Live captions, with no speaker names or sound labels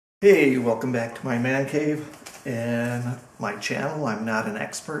Hey, welcome back to my man cave and my channel. I'm not an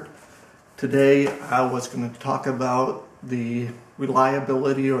expert. Today I was going to talk about the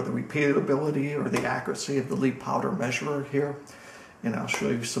reliability or the repeatability or the accuracy of the lead powder measurer here, and I'll show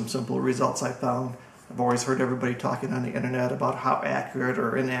you some simple results I found. I've always heard everybody talking on the internet about how accurate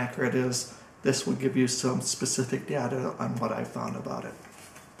or inaccurate it is. This will give you some specific data on what I found about it.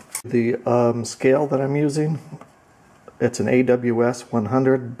 The scale that I'm using, it's an AWS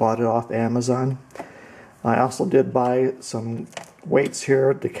 100, bought it off Amazon. I also did buy some weights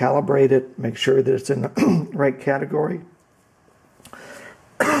here to calibrate it, make sure that it's in the right category.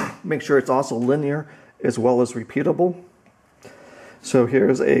 Make sure it's also linear as well as repeatable. So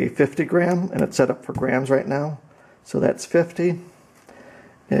here's a 50 gram, and it's set up for grams right now. So that's 50.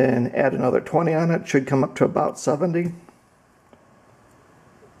 And add another 20 on it, should come up to about 70.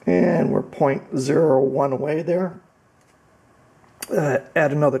 And we're 0.01 away there.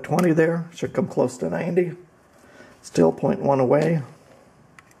 Add another 20 there, should come close to 90. Still 0.1 away.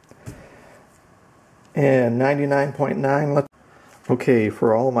 And 99.9. Okay,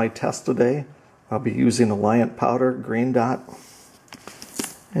 for all my tests today, I'll be using Alliant powder, green dot.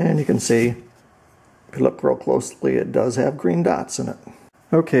 And you can see, if you look real closely, it does have green dots in it.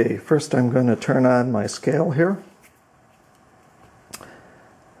 Okay, first I'm going to turn on my scale here.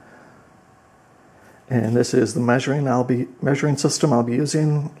 And this is the measuring system I'll be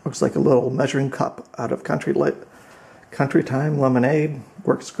using. Looks like a little measuring cup out of Country Time lemonade.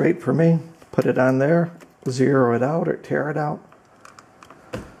 Works great for me. Put it on there, zero it out or tear it out.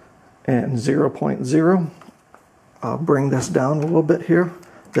 And 0.0. I'll bring this down a little bit here.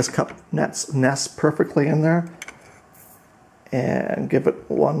 This cup nests perfectly in there. And give it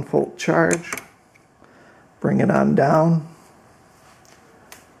one full charge. Bring it on down.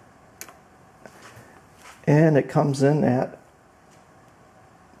 And it comes in at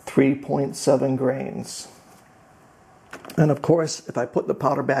 3.7 grains. And of course, if I put the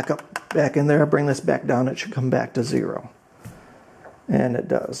powder back in there, bring this back down, it should come back to 0. And it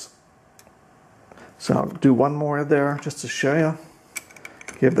does. So I'll do one more there just to show you.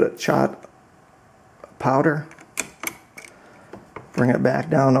 Give it a shot of powder. Bring it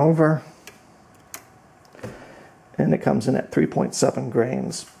back down over. And it comes in at 3.7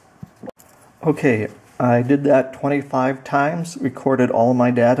 grains. Okay. I did that 25 times, recorded all my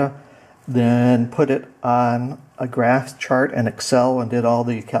data, then put it on a graph chart in Excel and did all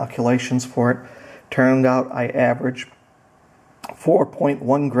the calculations for it. Turned out I averaged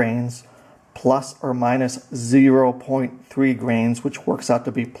 4.1 grains plus or minus 0.3 grains, which works out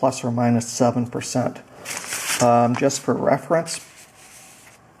to be plus or minus 7%. Just for reference,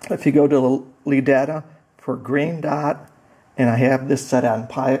 if you go to the lead data for green dot, and I have this set on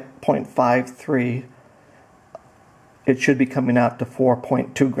 0.53, it should be coming out to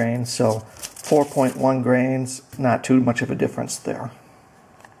 4.2 grains, so 4.1 grains, not too much of a difference there.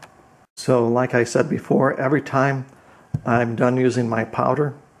 So like I said before, every time I'm done using my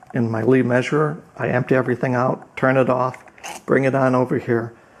powder in my lead measurer, I empty everything out, turn it off, bring it on over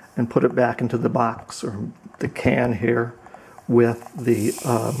here, and put it back into the box or the can here with the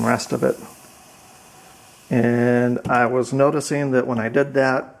rest of it. And I was noticing that when I did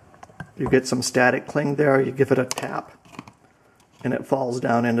that, you get some static cling there, you give it a tap, and it falls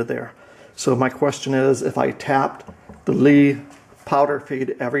down into there. So my question is, if I tapped the lead powder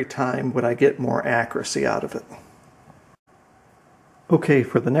feed every time, would I get more accuracy out of it? Okay,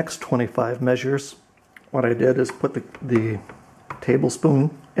 for the next 25 measures, what I did is put the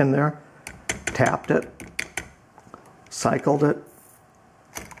tablespoon in there, tapped it, cycled it,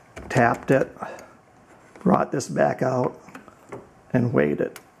 tapped it, brought this back out, and weighed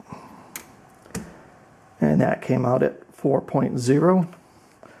it. And that came out at 4.0.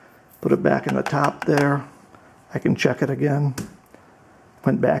 Put it back in the top there. I can check it again.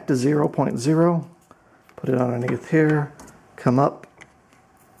 Went back to 0.0. Put it underneath here. Come up.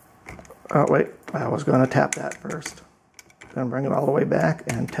 Oh wait, I was going to tap that first. Then bring it all the way back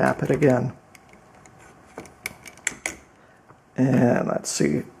and tap it again. And let's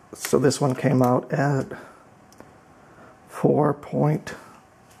see. So this one came out at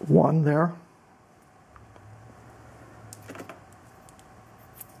 4.1 there.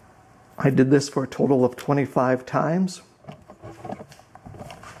 I did this for a total of 25 times.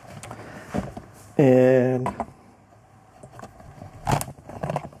 And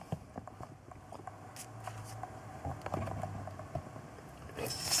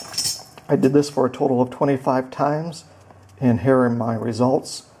I did this for a total of 25 times. And here are my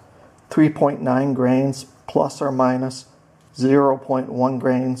results. 3.9 grains plus or minus 0.1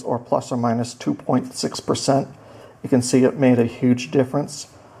 grains or plus or minus 2.6%. You can see it made a huge difference.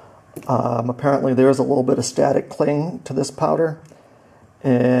 Apparently there is a little bit of static cling to this powder,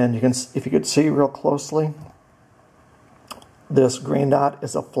 and you can, if you could see real closely, this green dot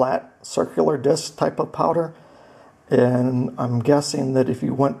is a flat circular disc type of powder, and I'm guessing that if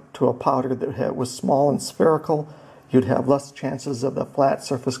you went to a powder that was small and spherical, you'd have less chances of the flat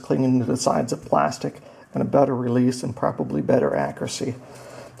surface clinging to the sides of plastic and a better release and probably better accuracy.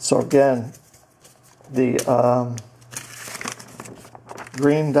 So again, the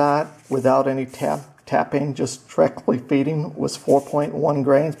green dot without any tapping, just directly feeding, was 4.1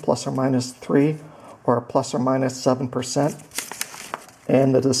 grains, plus or minus 3, or plus or minus 7%.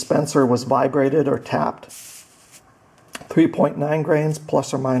 And the dispenser was vibrated or tapped, 3.9 grains,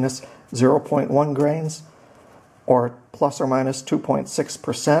 plus or minus 0.1 grains, or plus or minus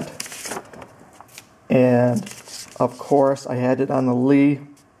 2.6%. And of course, I had it on the Lee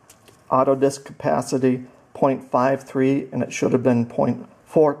auto disc capacity 0.53, and it should have been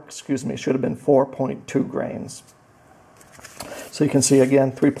 4.2 grains. So you can see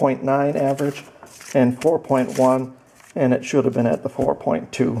again 3.9 average and 4.1, and it should have been at the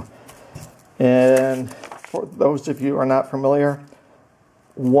 4.2. And for those of you who are not familiar,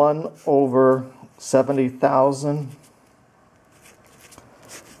 1 over 70,000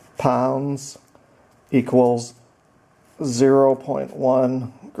 pounds equals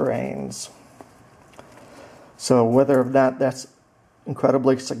 0.1 grains. So whether or not that's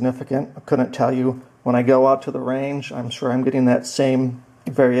incredibly significant, I couldn't tell you. When I go out to the range, I'm sure I'm getting that same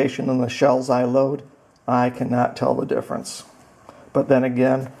variation in the shells I load. I cannot tell the difference. But then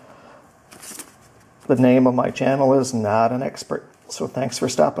again, the name of my channel is Not an Expert. So thanks for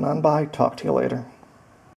stopping on by. Talk to you later.